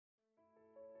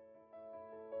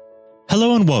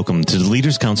Hello and welcome to the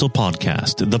Leaders Council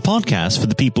podcast, the podcast for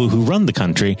the people who run the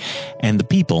country and the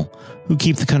people who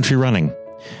keep the country running.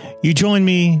 You join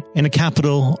me in a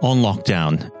capital on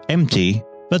lockdown, empty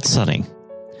but sunny.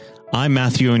 I'm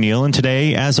Matthew O'Neill, and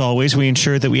today, as always, we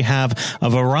ensure that we have a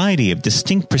variety of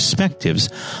distinct perspectives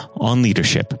on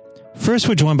leadership. First,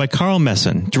 we're joined by Carl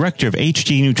Messen, Director of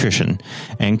HD Nutrition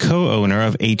and co-owner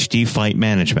of HD Fight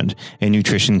Management, a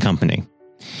nutrition company.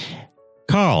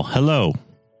 Carl, hello.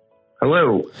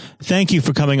 Hello. Thank you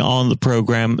for coming on the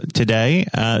program today.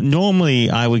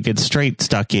 Normally, I would get straight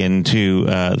stuck into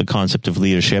the concept of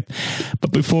leadership.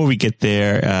 But before we get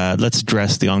there, let's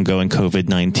address the ongoing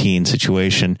COVID-19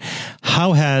 situation.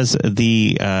 How has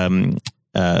the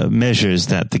measures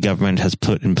that the government has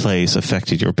put in place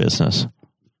affected your business?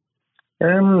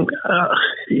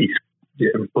 It's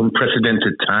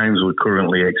unprecedented times we're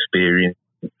currently experiencing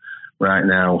right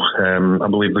now. I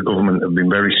believe the government have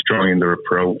been very strong in their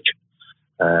approach.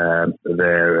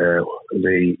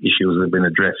 The issues they've been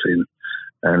addressing,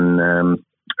 and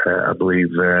I believe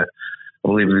they're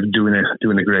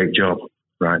doing a great job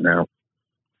right now.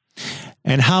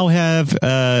 And how have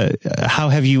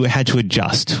you had to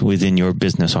adjust within your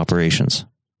business operations?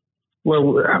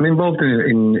 Well, I'm involved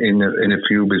in a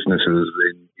few businesses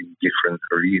in different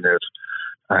arenas,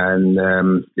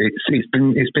 and it's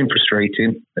been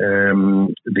frustrating.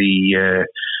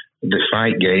 The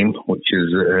fight game, which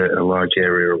is a large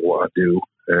area of what I do,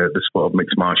 the sport of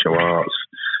mixed martial arts,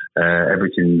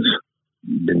 everything's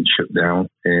been shut down.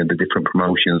 The different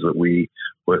promotions that we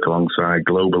work alongside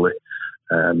globally,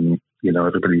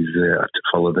 everybody's have to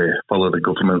follow the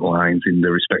government lines in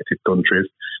their respective countries,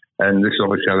 and this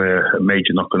obviously had a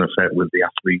major knock-on effect with the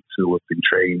athletes who have been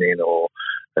training, or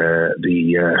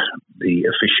the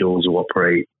officials who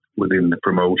operate within the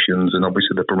promotions, and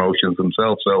obviously the promotions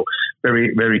themselves. So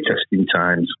very, very testing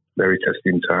times.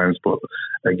 But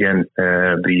again,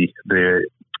 the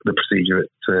procedure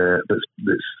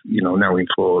that's now in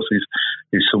force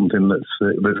is something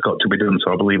that's got to be done.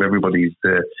 So I believe everybody's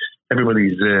taking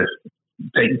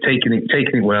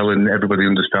it well, and everybody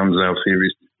understands how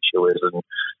serious the issue is,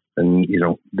 and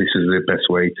this is the best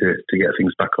way to get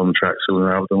things back on track sooner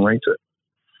rather than later.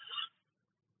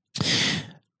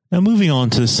 Now, moving on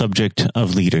to the subject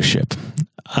of leadership.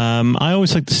 I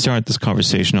always like to start this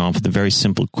conversation off with a very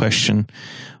simple question.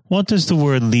 What does the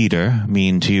word leader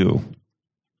mean to you?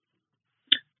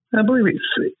 I believe it's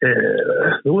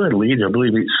the word leader. I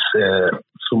believe it's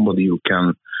somebody who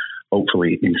can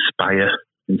hopefully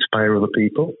inspire other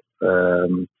people,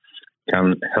 can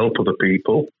help other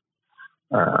people,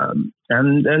 and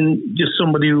just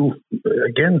somebody who,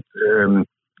 again,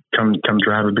 can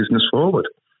drive a business forward.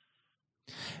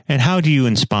 And how do you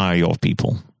inspire your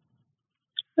people?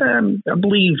 I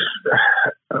believe,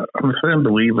 I'm a firm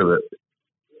believer that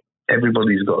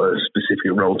everybody's got a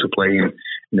specific role to play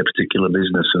in a particular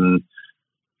business, and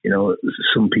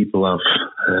some people are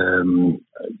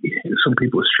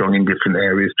strong in different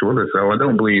areas to others. So I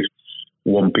don't believe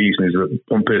one person is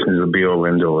a be all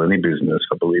end all any business.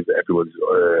 I believe that everyone's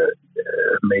got a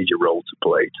major role to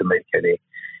play to make any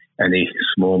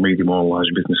small, medium or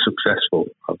large business successful.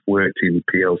 I've worked in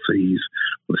PLCs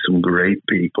with some great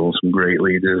people, some great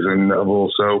leaders, and I've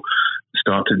also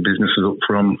started businesses up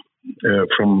from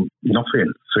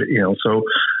nothing. So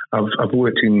I've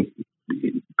worked in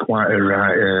quite a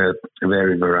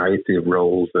very variety of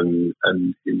roles and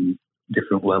in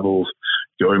different levels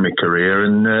during my career,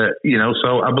 and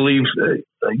so I believe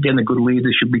again, a good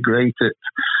leader should be great at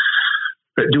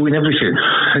doing everything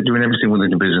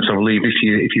within the business. I believe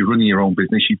if you're running your own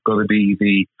business, you've got to be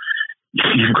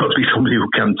somebody who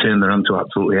can turn their hand to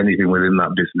absolutely anything within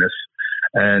that business.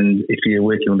 And if you're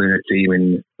working within a team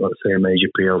in, let's say, a major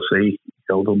PLC,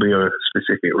 there'll be a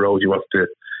specific role you have to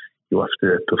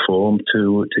perform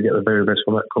to get the very best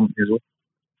for that company as well.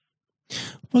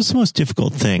 What's the most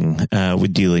difficult thing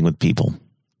with dealing with people?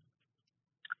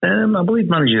 I believe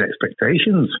managing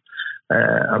expectations.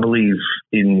 I believe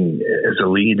as a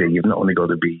leader, you've not only got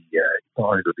to be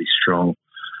strong,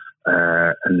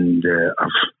 and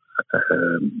I've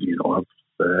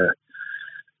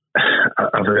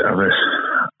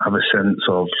a sense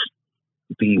of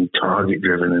being target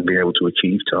driven and being able to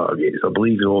achieve targets. I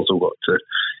believe you've also got to,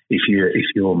 if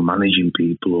you're managing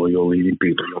people or you're leading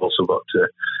people, you've also got to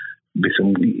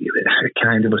be a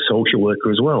kind of a social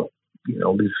worker as well.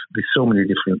 There's so many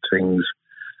different things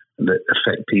that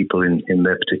affect people in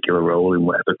their particular role in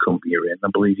whatever company you're in. I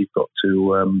believe you've got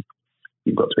to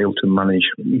be able to manage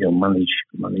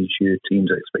your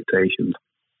team's expectations,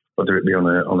 whether it be from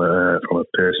a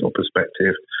personal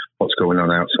perspective, what's going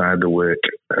on outside the work,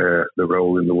 the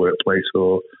role in the workplace,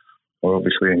 or or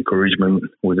obviously encouragement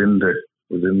within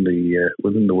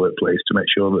the workplace to make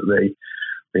sure that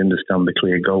they understand the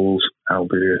clear goals, how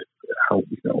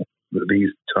that these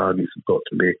targets have got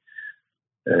to be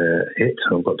hit,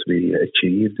 have got to be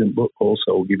achieved, but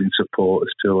also giving support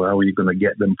as to how you're going to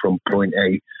get them from point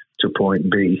A to point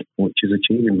B, which is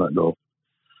achieving that goal.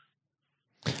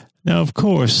 Now, of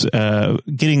course,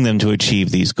 getting them to achieve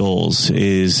these goals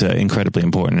is incredibly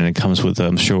important, and it comes with,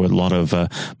 I'm sure, a lot of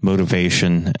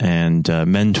motivation and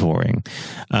mentoring.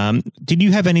 Did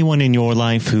you have anyone in your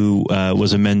life who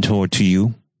was a mentor to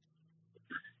you?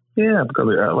 Yeah, I've had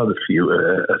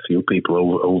a few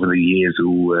people over the years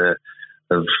who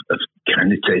have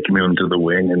kind of taken me under the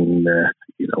wing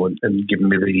and given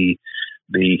me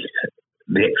the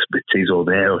expertise or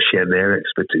share their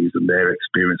expertise and their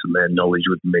experience and their knowledge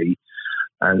with me.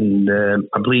 And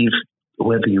I believe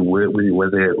whether you work with,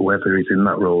 whether it's in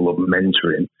that role of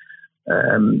mentoring,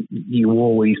 you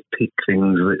always pick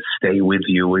things that stay with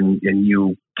you, and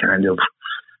you kind of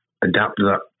adapt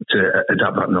that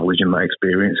knowledge and that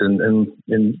experience and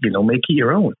make it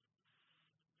your own.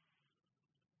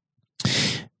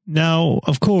 Now,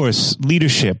 of course,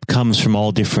 leadership comes from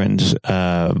all different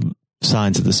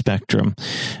sides of the spectrum.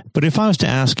 But if I was to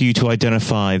ask you to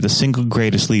identify the single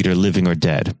greatest leader, living or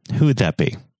dead, who would that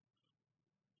be?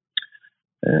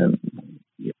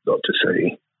 You've got to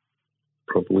say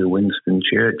probably Winston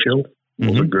Churchill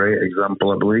was a great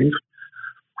example, I believe.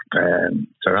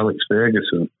 Sir Alex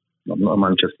Ferguson. I'm not a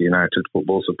Manchester United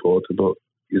football supporter, but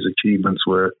his achievements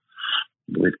were,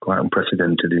 I believe, quite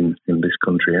unprecedented in this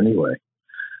country anyway.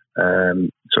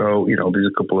 So, there's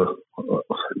a couple of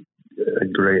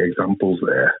great examples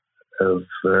there of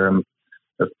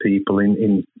people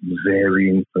in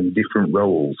varying and different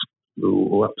roles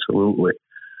who absolutely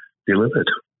delivered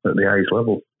at the highest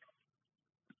level.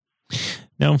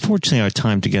 Now, unfortunately, our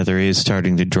time together is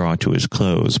starting to draw to its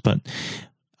close, but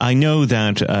I know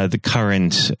that the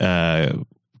current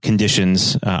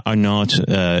conditions are not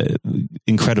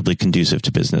incredibly conducive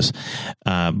to business,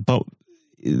 but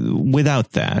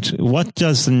without that, what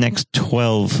does the next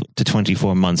 12 to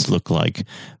 24 months look like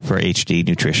for HD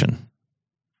Nutrition?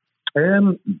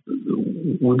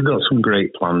 We've got some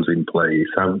great plans in place.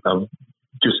 I've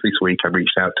just this week I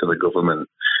reached out to the government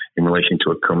in relation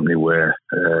to a company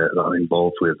that I'm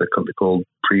involved with, a company called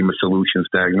Prima Solutions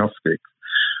Diagnostics.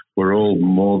 We're all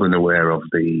more than aware of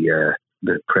the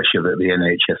pressure that the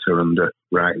NHS are under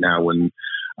right now, and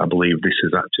I believe this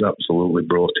has actually absolutely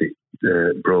brought it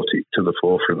to the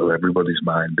forefront of everybody's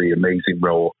mind. The amazing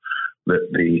role that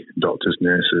the doctors,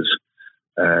 nurses,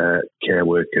 care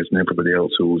workers, and everybody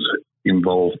else who's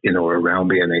involved in or around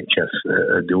the NHS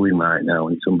are doing right now,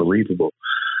 and it's unbelievable.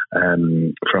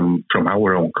 From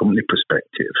our own company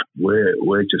perspective,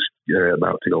 we're just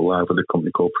about to go live with a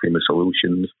company called Prima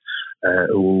Solutions,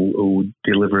 who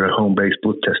deliver a home-based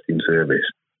blood testing service.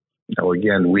 Now,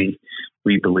 again, we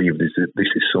believe this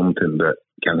is something that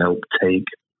can help take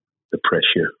the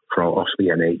pressure off the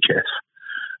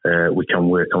NHS. We can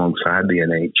work alongside the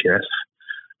NHS.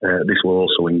 This will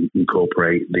also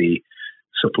incorporate the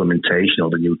supplementation or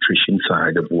the nutrition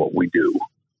side of what we do,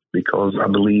 because I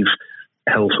believe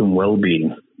health and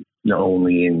well-being, not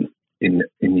only in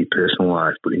your personal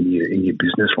life but in your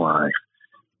business life,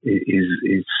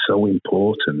 is so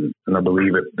important. And I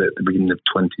believe at the beginning of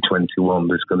 2021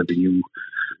 there's going to be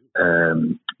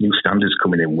new standards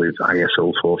coming in with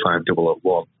ISO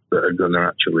 45001 that are going to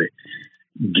actually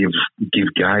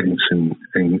give guidance and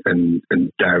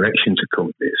direction to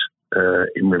companies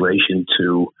in relation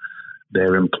to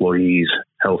their employees'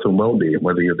 health and well-being,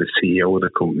 whether you're the CEO of the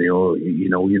company or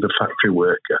you're the factory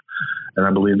worker. And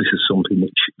I believe this is something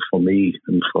which, for me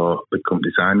and for the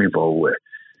companies I'm involved with,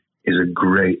 is a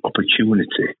great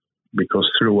opportunity,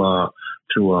 because through our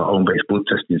home-based blood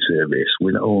testing service,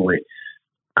 we not only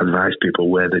advise people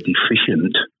where they're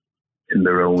deficient in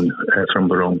their own from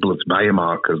their own blood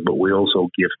biomarkers, but we also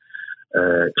give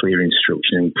clear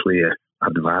instruction and clear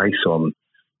advice on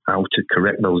how to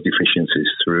correct those deficiencies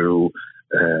through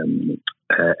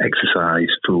exercise,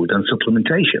 food, and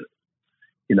supplementation.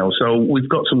 So we've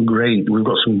got some great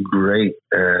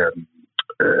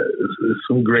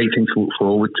things to look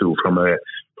forward to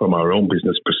from our own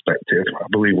business perspective. I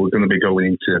believe we're going to be going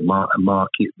into a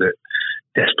market that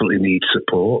desperately needs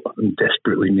support and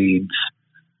desperately needs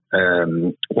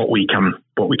what we can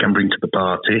bring to the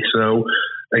party. So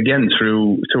again,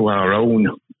 through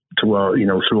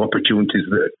opportunities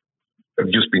that have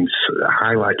just been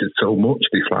highlighted so much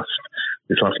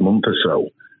this last month or so.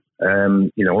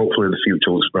 Hopefully the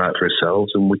future looks bright for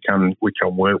ourselves, and we can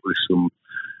work with some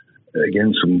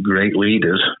great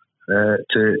leaders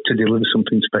to deliver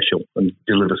something special and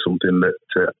deliver something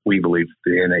that we believe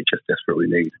the NHS desperately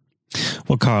needs.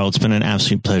 Well, Carl, it's been an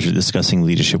absolute pleasure discussing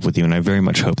leadership with you, and I very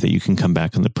much hope that you can come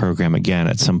back on the program again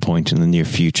at some point in the near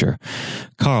future.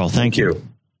 Carl, thank you.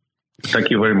 Thank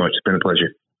you very much. It's been a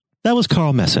pleasure. That was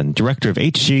Carl Messen, Director of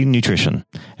HG Nutrition.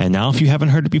 And now, if you haven't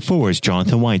heard it before, is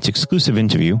Jonathan White's exclusive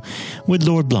interview with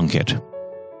Lord Blunkett.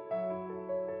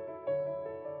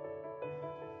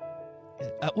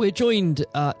 We're joined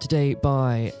today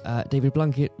by David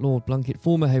Blunkett, Lord Blunkett,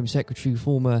 former Home Secretary,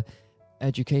 former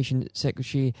Education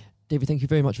Secretary. David, thank you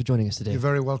very much for joining us today. You're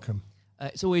very welcome.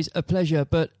 It's always a pleasure,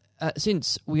 but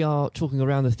since we are talking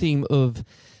around the theme of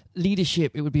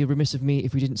leadership, it would be remiss of me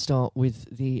if we didn't start with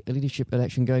the leadership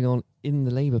election going on in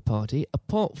the Labour Party.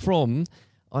 Apart from,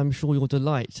 I'm sure, your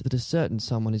delight that a certain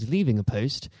someone is leaving a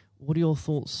post, what are your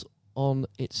thoughts on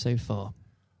it so far?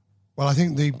 Well, I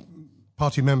think the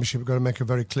party membership are going to make a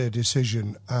very clear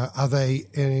decision. Are they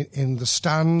in the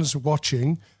stands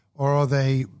watching, or are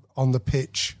they on the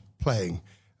pitch playing?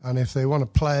 And if they want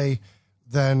to play,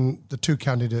 then the two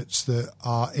candidates that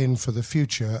are in for the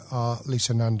future are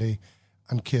Lisa Nandy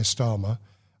and Keir Starmer.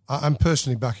 I'm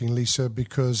personally backing Lisa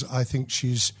because I think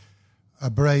she's a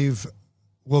brave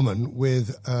woman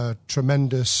with a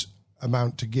tremendous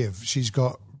amount to give. She's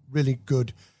got really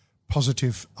good,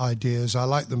 positive ideas. I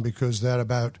like them because they're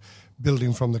about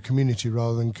building from the community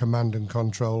rather than command and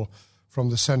control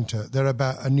from the centre. They're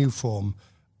about a new form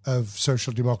of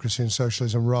social democracy and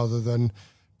socialism rather than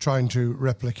trying to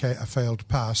replicate a failed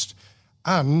past.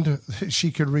 And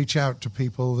she can reach out to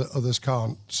people that others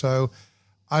can't. So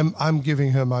I'm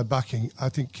giving her my backing. I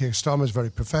think Keir Starmer is very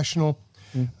professional,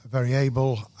 very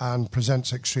able, and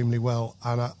presents extremely well.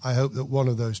 And I hope that one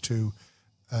of those two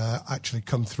actually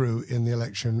come through in the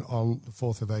election on the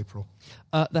 4th of April.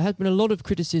 There has been a lot of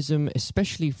criticism,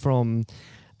 especially from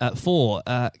four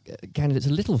candidates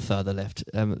a little further left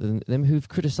than them, who've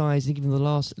criticised even the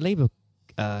last Labour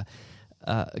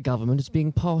government as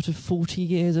being part of 40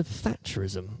 years of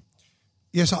Thatcherism.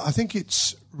 Yes, I think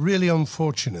it's really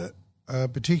unfortunate,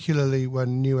 particularly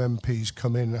when new MPs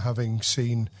come in having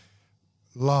seen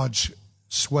large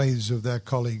swathes of their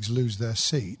colleagues lose their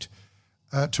seat,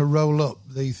 to roll up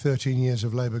the 13 years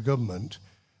of Labour government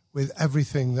with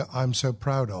everything that I'm so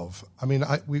proud of. I mean,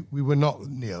 we were not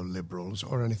neoliberals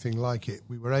or anything like it.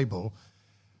 We were able,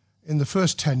 in the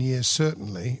first 10 years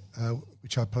certainly,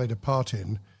 which I played a part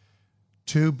in,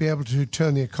 to be able to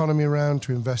turn the economy around,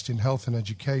 to invest in health and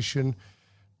education,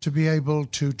 to be able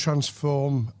to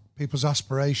transform people's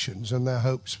aspirations and their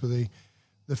hopes for the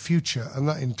future. And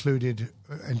that included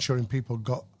ensuring people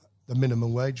got the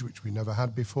minimum wage, which we never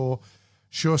had before,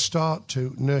 Sure Start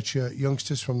to nurture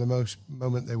youngsters from the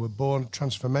moment they were born,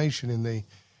 transformation in the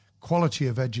quality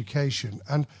of education.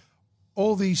 And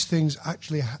all these things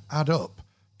actually add up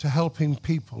to helping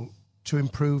people to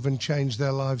improve and change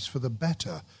their lives for the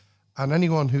better. And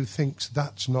anyone who thinks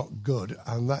that's not good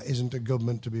and that isn't a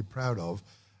government to be proud of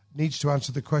needs to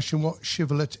answer the question, what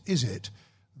shibboleth is it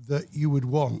that you would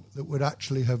want that would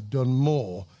actually have done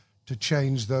more to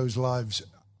change those lives?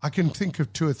 I can think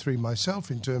of two or three myself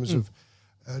in terms of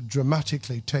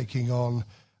dramatically taking on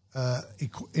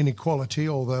inequality,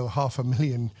 although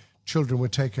 500,000 children were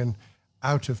taken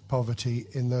out of poverty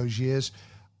in those years.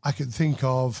 I could think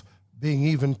of being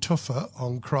even tougher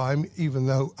on crime, even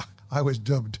though I was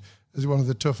dubbed as one of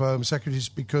the tougher Home Secretaries,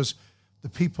 because the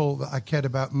people that I cared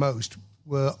about most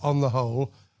were, on the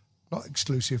whole, not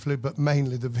exclusively, but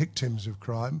mainly the victims of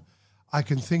crime. I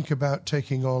can think about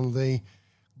taking on the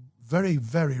very,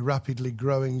 very rapidly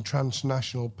growing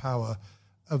transnational power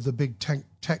of the big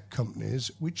tech companies,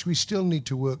 which we still need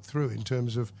to work through in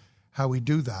terms of how we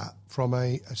do that from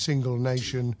a single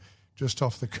nation just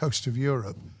off the coast of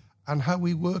Europe, and how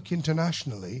we work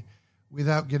internationally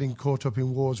without getting caught up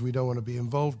in wars we don't want to be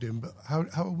involved in. But how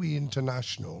are we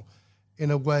international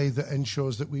in a way that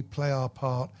ensures that we play our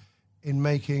part in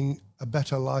making a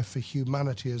better life for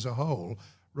humanity as a whole,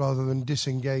 rather than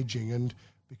disengaging and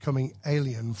becoming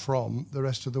alien from the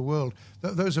rest of the world?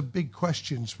 Those are big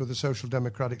questions for the social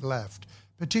democratic left,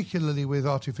 particularly with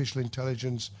artificial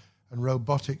intelligence and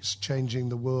robotics changing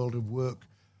the world of work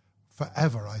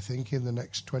forever, I think, in the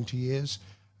next 20 years.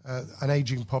 An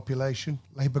ageing population.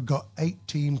 Labour got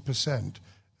 18%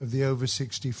 of the over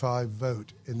 65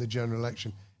 vote in the general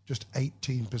election. Just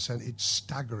 18%. It's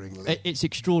staggeringly... It's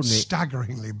extraordinary.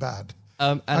 Staggeringly bad.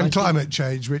 And climate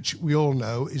change, which we all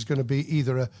know is going to be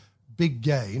either a big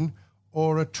gain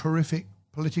or a terrific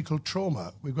political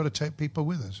trauma. We've got to take people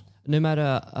with us. No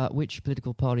matter which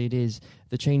political party it is,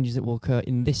 the changes that will occur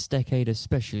in this decade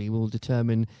especially will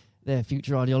determine their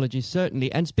future ideologies,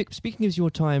 certainly. And speaking of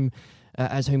your time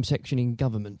as Home Section in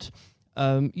government.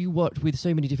 You worked with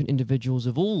so many different individuals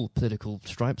of all political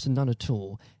stripes and none at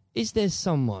all. Is there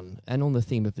someone, and on the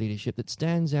theme of leadership, that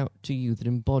stands out to you that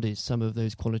embodies some of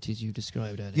those qualities you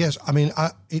described earlier? Yes, I mean,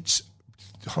 it's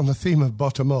on the theme of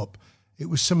bottom up. It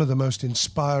was some of the most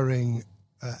inspiring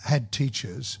head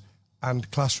teachers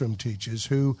and classroom teachers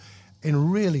who,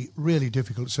 in really, really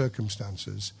difficult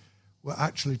circumstances, were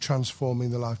actually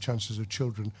transforming the life chances of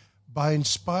children by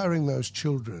inspiring those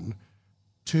children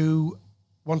to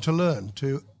want to learn,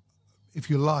 to, if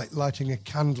you like, lighting a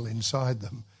candle inside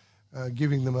them,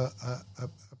 giving them a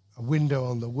window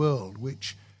on the world,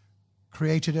 which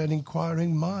created an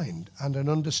inquiring mind and an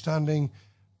understanding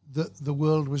that the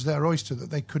world was their oyster,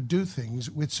 that they could do things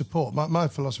with support. My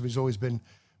philosophy has always been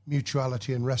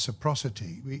mutuality and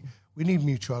reciprocity. We need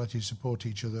mutuality to support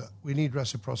each other. We need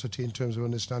reciprocity in terms of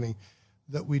understanding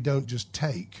that we don't just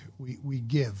take, we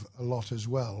give a lot as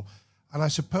well. And I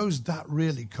suppose that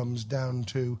really comes down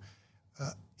to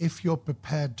if you're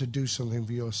prepared to do something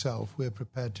for yourself, we're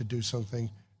prepared to do something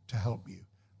to help you.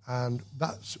 And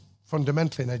that's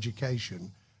fundamentally in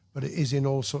education, but it is in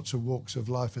all sorts of walks of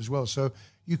life as well. So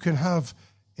you can have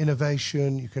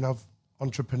innovation, you can have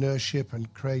entrepreneurship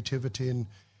and creativity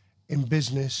in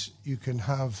business, you can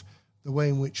have the way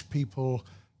in which people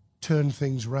turn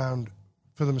things around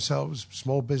for themselves.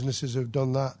 Small businesses have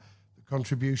done that, the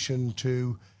contribution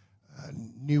to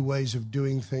new ways of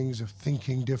doing things, of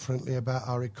thinking differently about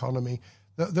our economy.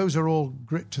 Those are all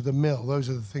grit to the mill. Those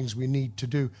are the things we need to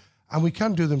do. And we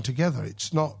can do them together.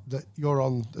 It's not that you're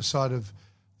on the side of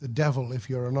the devil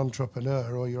if you're an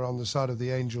entrepreneur, or you're on the side of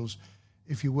the angels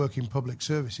if you work in public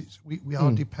services. We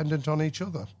are dependent on each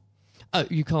other.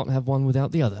 You can't have one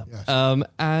without the other. Yes.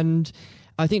 And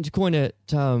I think, to coin a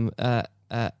term,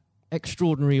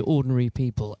 extraordinary, ordinary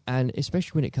people, and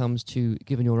especially when it comes to,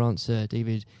 given your answer,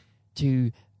 David,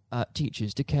 to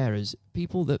teachers, to carers,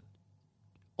 people that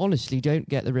honestly don't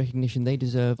get the recognition they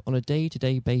deserve on a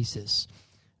day-to-day basis.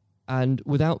 And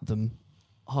without them,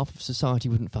 half of society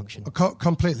wouldn't function.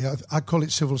 Completely. I call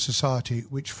it civil society,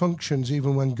 which functions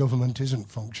even when government isn't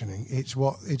functioning. It's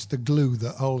the glue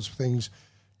that holds things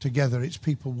together. It's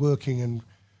people working and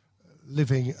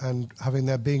living and having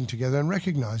their being together and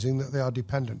recognising that they are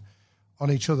dependent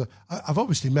on each other. I've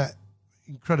obviously met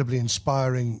incredibly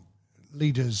inspiring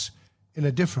leaders in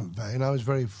a different vein. I was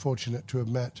very fortunate to have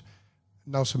met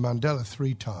Nelson Mandela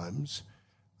 3 times.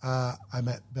 I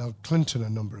met Bill Clinton a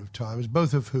number of times,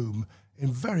 both of whom,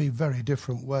 in very, very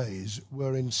different ways,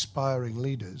 were inspiring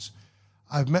leaders.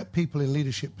 I've met people in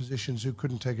leadership positions who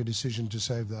couldn't take a decision to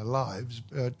save their lives.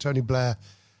 Tony Blair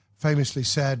famously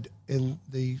said in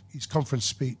his conference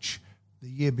speech the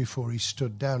year before he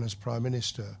stood down as Prime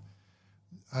Minister,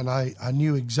 and I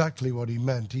knew exactly what he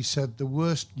meant. He said the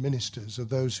worst ministers are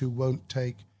those who won't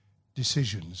take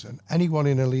decisions, and anyone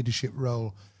in a leadership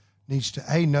role needs to,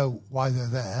 A, know why they're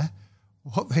there,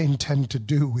 what they intend to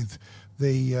do with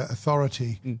the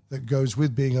authority that goes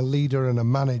with being a leader and a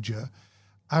manager,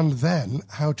 and then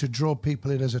how to draw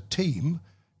people in as a team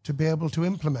to be able to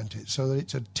implement it so that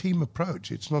it's a team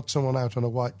approach. It's not someone out on a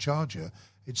white charger.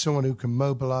 It's someone who can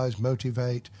mobilise,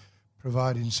 motivate,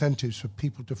 provide incentives for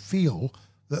people to feel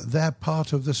that they're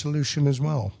part of the solution as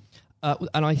well.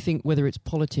 And I think whether it's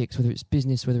politics, whether it's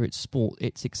business, whether it's sport,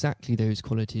 it's exactly those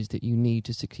qualities that you need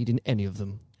to succeed in any of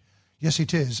them. Yes,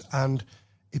 it is. And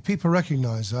if people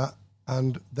recognise that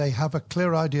and they have a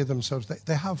clear idea themselves,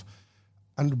 they have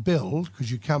and build,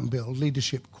 because you can build,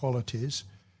 leadership qualities.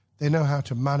 They know how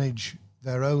to manage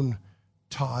their own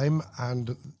time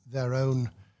and their own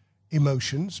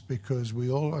emotions, because we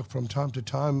all, from time to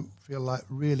time, feel like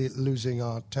really losing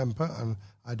our temper, and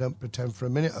I don't pretend for a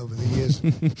minute over the years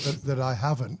that I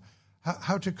haven't.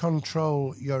 How to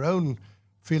control your own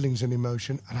feelings and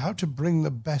emotion, and how to bring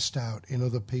the best out in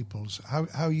other people's.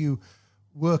 How you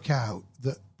work out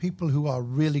that people who are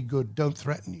really good don't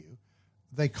threaten you,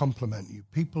 they complement you.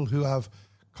 People who have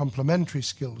complementary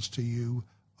skills to you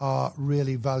are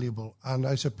really valuable. And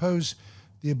I suppose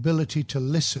the ability to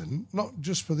listen, not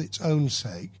just for its own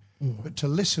sake, but to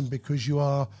listen because you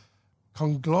are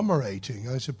conglomerating,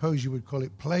 I suppose you would call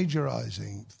it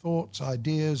plagiarizing, thoughts,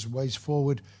 ideas, ways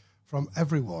forward from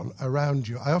everyone around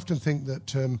you. I often think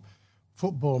that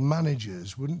football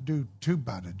managers wouldn't do too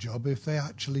bad a job if they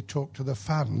actually talked to the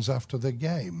fans after the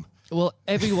game. Well,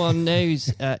 everyone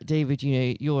knows, David,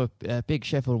 you're a big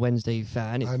Sheffield Wednesday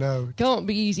fan. I know. Can't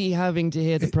be easy having to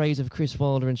hear the praise of Chris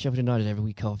Wilder and Sheffield United every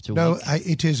week after week. No,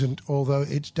 it isn't, although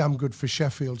it's damn good for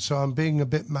Sheffield, so I'm being a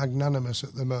bit magnanimous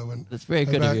at the moment. That's very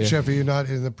good about of you. Sheffield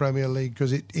United in the Premier League,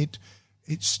 because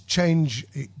it's change.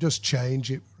 It does change.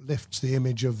 It lifts the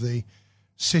image of the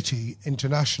city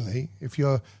internationally, if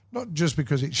you're not just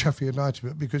because it's Sheffield United,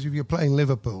 but because if you're playing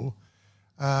Liverpool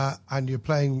and you're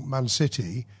playing Man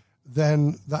City,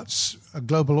 then that's a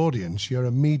global audience. You're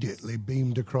immediately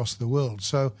beamed across the world.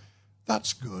 So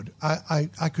that's good.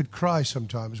 I could cry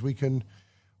sometimes. We can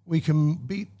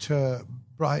beat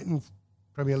Brighton,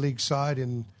 Premier League side,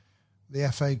 in the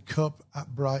FA Cup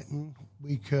at Brighton.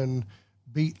 We can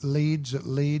beat Leeds at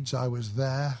Leeds. I was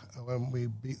there when we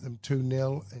beat them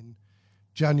 2-0 in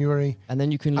January. And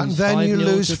then you can lose 5-0. And then you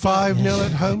lose 5-0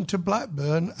 at home to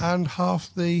Blackburn, and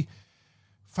half the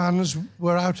fans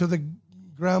were out of the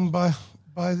ground by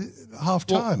half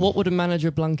time. What would a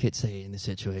manager Blunkett say in this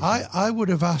situation? I would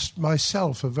have asked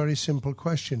myself a very simple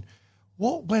question.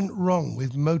 What went wrong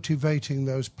with motivating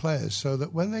those players so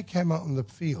that when they came out on the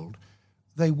field,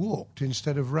 they walked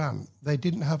instead of ran? They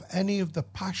didn't have any of the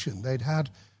passion they'd had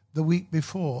the week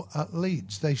before at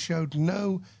Leeds. They showed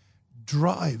no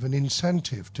drive and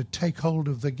incentive to take hold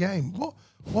of the game.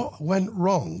 What went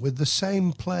wrong with the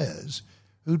same players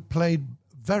who'd played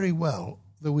very well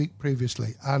the week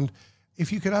previously? And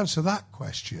if you could answer that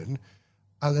question,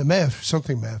 and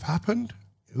something may have happened,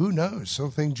 who knows,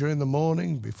 something during the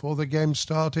morning before the game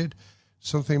started,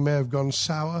 something may have gone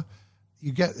sour.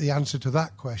 You get the answer to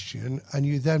that question, and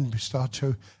you then start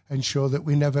to ensure that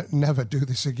we never do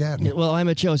this again. Yeah, well, I'm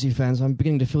a Chelsea fan, so I'm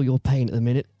beginning to feel your pain at the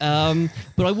minute.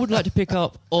 But I would like to pick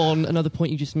up on another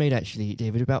point you just made, actually,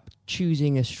 David, about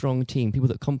choosing a strong team, people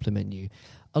that complement you.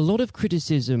 A lot of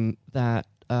criticism that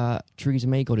Theresa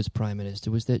May got as Prime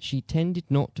Minister was that she tended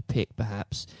not to pick,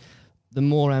 perhaps, the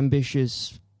more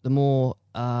ambitious, the more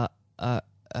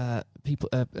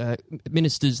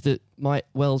ministers that might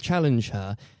well challenge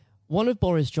her. One of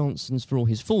Boris Johnson's, for all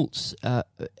his faults,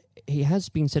 he has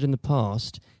been said in the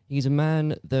past, he's a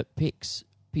man that picks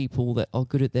people that are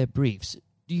good at their briefs.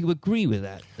 Do you agree with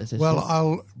that? Well,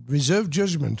 I'll reserve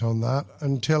judgment on that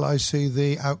until I see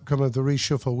the outcome of the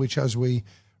reshuffle, which, as we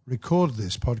record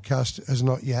this podcast, has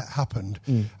not yet happened.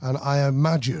 And I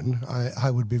imagine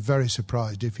I would be very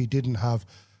surprised if he didn't have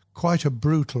quite a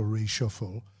brutal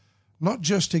reshuffle, not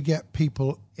just to get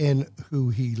people in who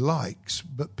he likes,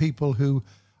 but people who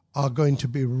are going to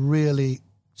be really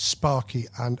sparky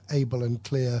and able and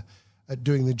clear at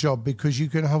doing the job, because you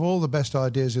can have all the best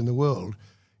ideas in the world,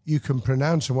 you can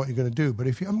pronounce on what you're going to do, but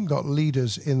if you haven't got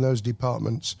leaders in those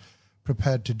departments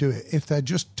prepared to do it, if they're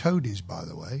just toadies, by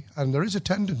the way, and there is a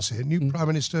tendency, a new Prime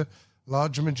Minister,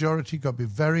 large majority, got to be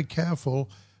very careful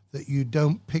that you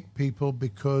don't pick people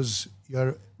because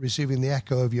you're receiving the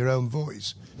echo of your own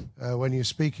voice when you're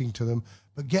speaking to them,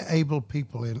 but get able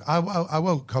people in. I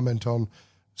won't comment on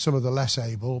some of the less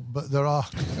able, but there are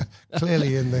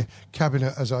clearly in the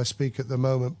cabinet as I speak at the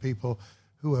moment people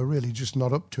who are really just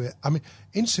not up to it. I mean,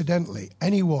 incidentally,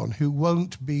 anyone who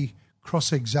won't be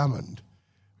cross-examined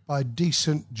by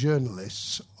decent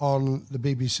journalists on the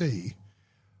BBC,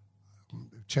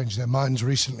 who've changed their minds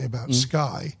recently about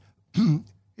Sky,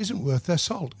 isn't worth their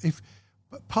salt.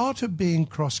 But part of being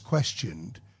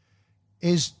cross-questioned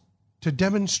is to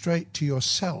demonstrate to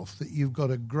yourself that you've got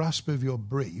a grasp of your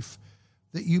brief,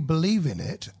 that you believe in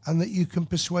it, and that you can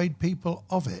persuade people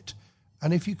of it.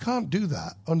 And if you can't do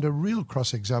that under real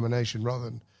cross-examination, rather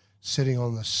than sitting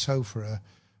on the sofa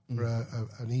for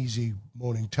an easy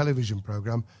morning television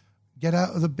program, get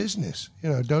out of the business.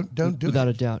 Don't do it. Without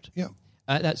a doubt. Yeah.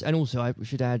 And also, I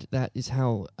should add, that is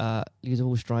how Leaders of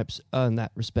All Stripes earn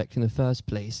that respect in the first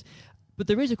place. But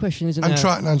there is a question, isn't there? And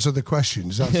try and answer the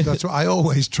questions. That's what I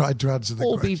always tried to answer the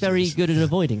questions. Or be very good at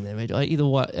avoiding them. Either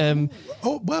way.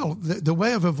 The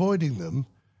way of avoiding them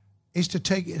is to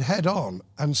take it head on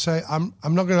and say, I'm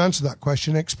not going to answer that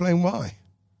question, explain why.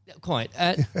 Quite.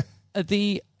 And I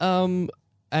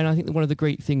think that one of the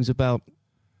great things about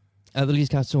the Leaders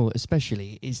Council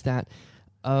especially is that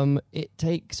it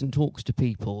takes and talks to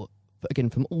people, again,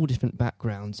 from all different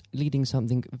backgrounds, leading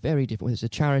something very different, whether it's a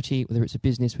charity, whether it's a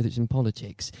business, whether it's in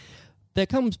politics. There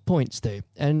comes points, though,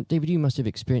 and David, you must have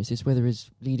experienced this, whether as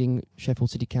leading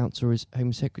Sheffield City Council or as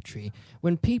Home Secretary,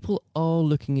 when people are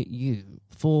looking at you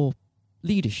for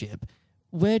leadership,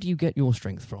 where do you get your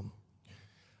strength from?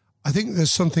 I think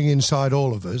there's something inside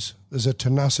all of us. There's a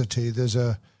tenacity, there's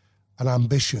an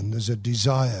ambition, there's a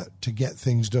desire to get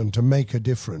things done, to make a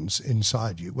difference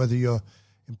inside you, whether you're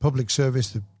in public service,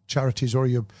 the charities, or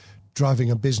you're driving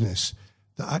a business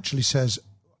that actually says,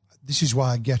 this is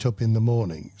why I get up in the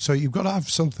morning. So you've got to have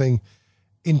something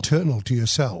internal to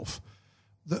yourself.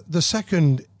 The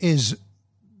second is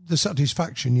the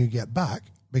satisfaction you get back,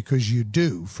 because you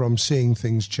do, from seeing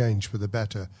things change for the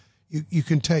better. You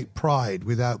can take pride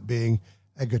without being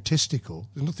egotistical.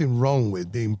 There's nothing wrong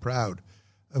with being proud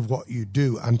of what you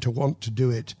do and to want to do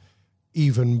it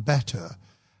even better.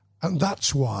 And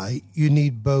that's why you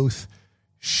need both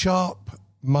sharp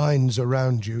minds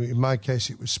around you. In my case,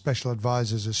 it was special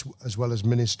advisors as well as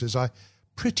ministers. I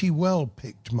pretty well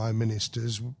picked my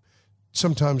ministers.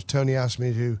 Sometimes Tony asked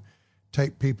me to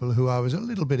take people who I was a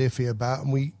little bit iffy about,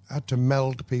 and we had to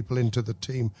meld people into the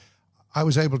team. I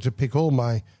was able to pick all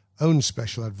my own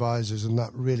special advisors, and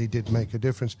that really did make a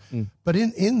difference. But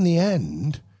in the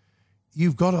end,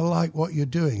 you've got to like what you're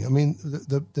doing. I mean,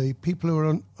 the people who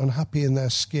are unhappy in their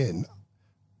skin,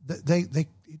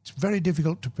 it's very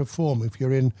difficult to perform if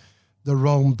you're in the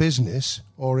wrong business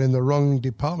or in the wrong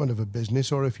department of a business,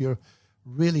 or if you're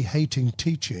really hating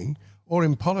teaching, or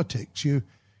in politics, you're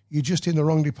just in the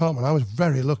wrong department. I was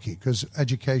very lucky because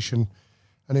education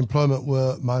and employment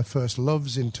were my first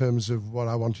loves in terms of what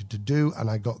I wanted to do, and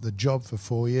I got the job for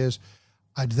 4 years.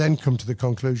 I'd then come to the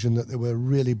conclusion that there were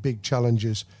really big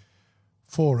challenges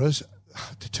for us.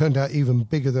 It turned out even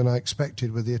bigger than I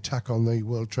expected with the attack on the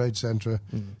World Trade Center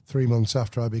 3 months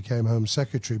after I became Home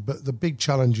Secretary. But the big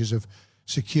challenges of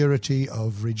security,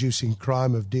 of reducing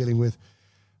crime, of dealing with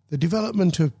the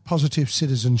development of positive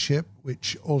citizenship,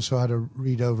 which also had a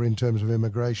read over in terms of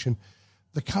immigration,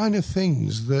 the kind of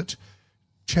things that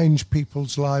change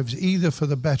people's lives either for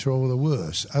the better or the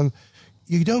worse. And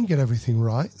you don't get everything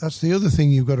right. That's the other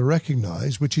thing you've got to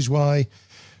recognise, which is why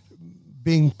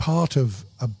being part of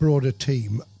a broader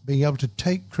team, being able to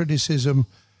take criticism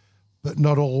but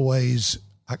not always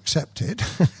accept it,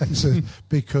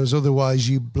 because otherwise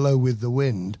you blow with the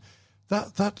wind,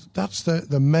 that's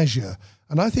the measure.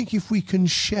 And I think if we can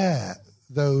share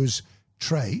those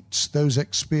traits, those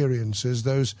experiences,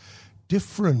 those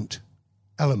different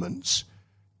elements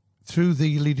through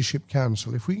the Leadership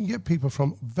Council, if we can get people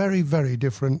from very, very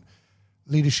different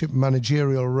leadership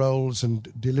managerial roles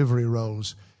and delivery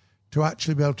roles to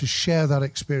actually be able to share that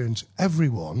experience,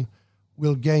 everyone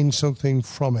will gain something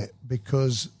from it,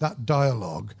 because that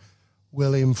dialogue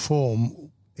will inform,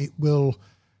 it will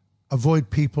avoid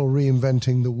people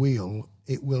reinventing the wheel.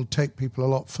 It will take people a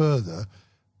lot further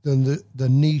than the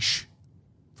niche,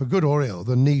 for good or ill,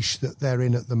 the niche that they're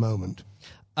in at the moment.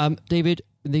 David,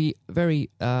 in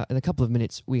a couple of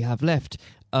minutes we have left,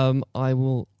 I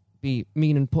will be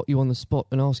mean and put you on the spot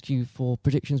and ask you for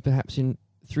predictions perhaps in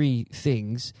 3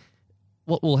 things.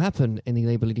 What will happen in the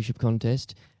Labour leadership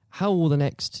contest? How will the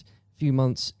next few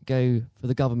months go for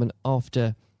the government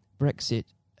after Brexit,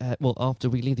 after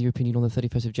we leave the European Union on the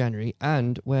 31st of January?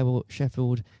 And where will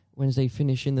Sheffield Wednesday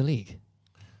finish in the league?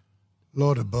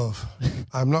 Lord above.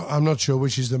 I'm not sure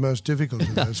which is the most difficult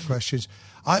of those questions.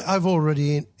 I've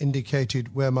already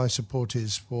indicated where my support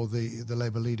is for the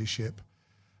Labour leadership.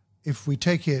 If we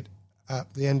take it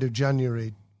at the end of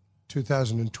January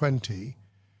 2020,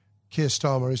 Keir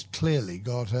Starmer has clearly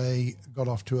got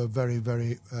off to a very,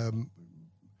 very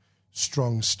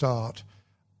strong start.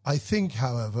 I think,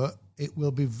 however, it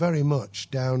will be very much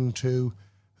down to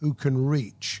who can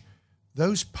reach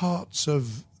those parts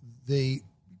of the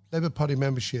Labour Party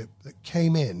membership that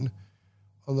came in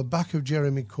on the back of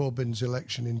Jeremy Corbyn's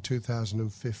election in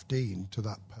 2015 to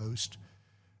that post,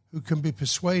 who can be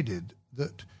persuaded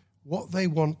that what they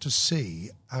want to see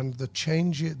and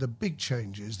the big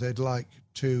changes they'd like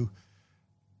to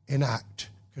enact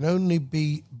can only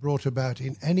be brought about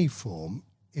in any form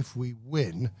if we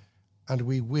win, and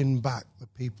we win back the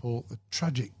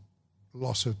tragic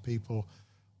loss of people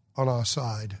on our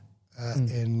side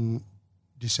in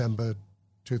December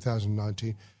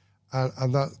 2019,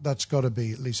 and that's got to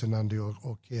be Lisa Nandy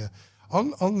or Keir.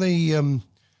 On the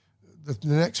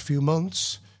next few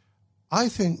months, I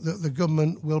think that the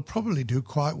government will probably do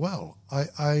quite well.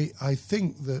 I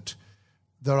think that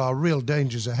there are real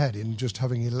dangers ahead in just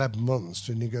having 11 months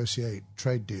to negotiate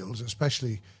trade deals,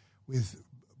 especially with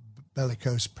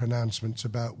bellicose pronouncements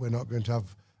about we're not going to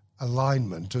have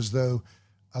alignment, as though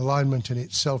alignment in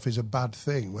itself is a bad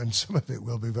thing when some of it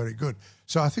will be very good.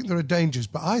 So I think there are dangers,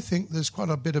 but I think there's quite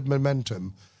a bit of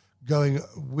momentum going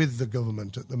with the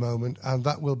government at the moment, and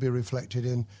that will be reflected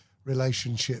in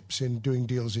relationships, in doing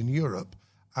deals in Europe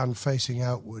and facing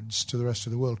outwards to the rest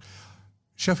of the world.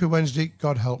 Sheffield Wednesday,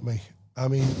 God help me. I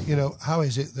mean, how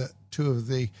is it that 2 of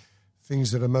the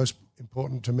things that are most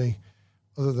important to me,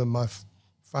 other than my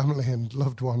family and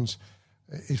loved ones,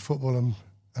 is football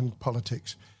and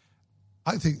politics?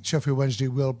 I think Sheffield Wednesday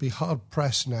will be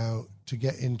hard-pressed now to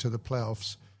get into the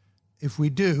playoffs. If we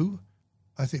do,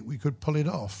 I think we could pull it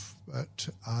off, but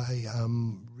I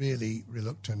am really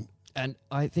reluctant. And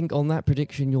I think on that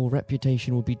prediction, your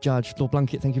reputation will be judged. Lord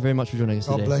Blunkett, thank you very much for joining us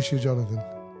today. God bless you, Jonathan.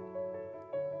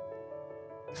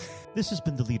 This has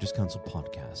been the Leaders' Council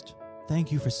podcast.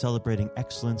 Thank you for celebrating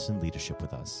excellence in leadership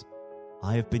with us.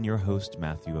 I have been your host,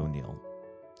 Matthew O'Neill.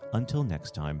 Until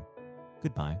next time,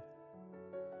 goodbye.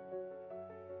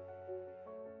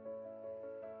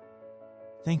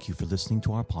 Thank you for listening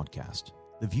to our podcast.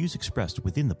 The views expressed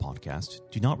within the podcast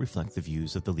do not reflect the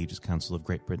views of the Leaders' Council of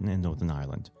Great Britain and Northern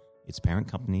Ireland, its parent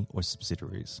company or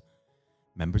subsidiaries,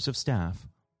 members of staff,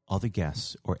 other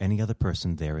guests, or any other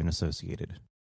person therein associated.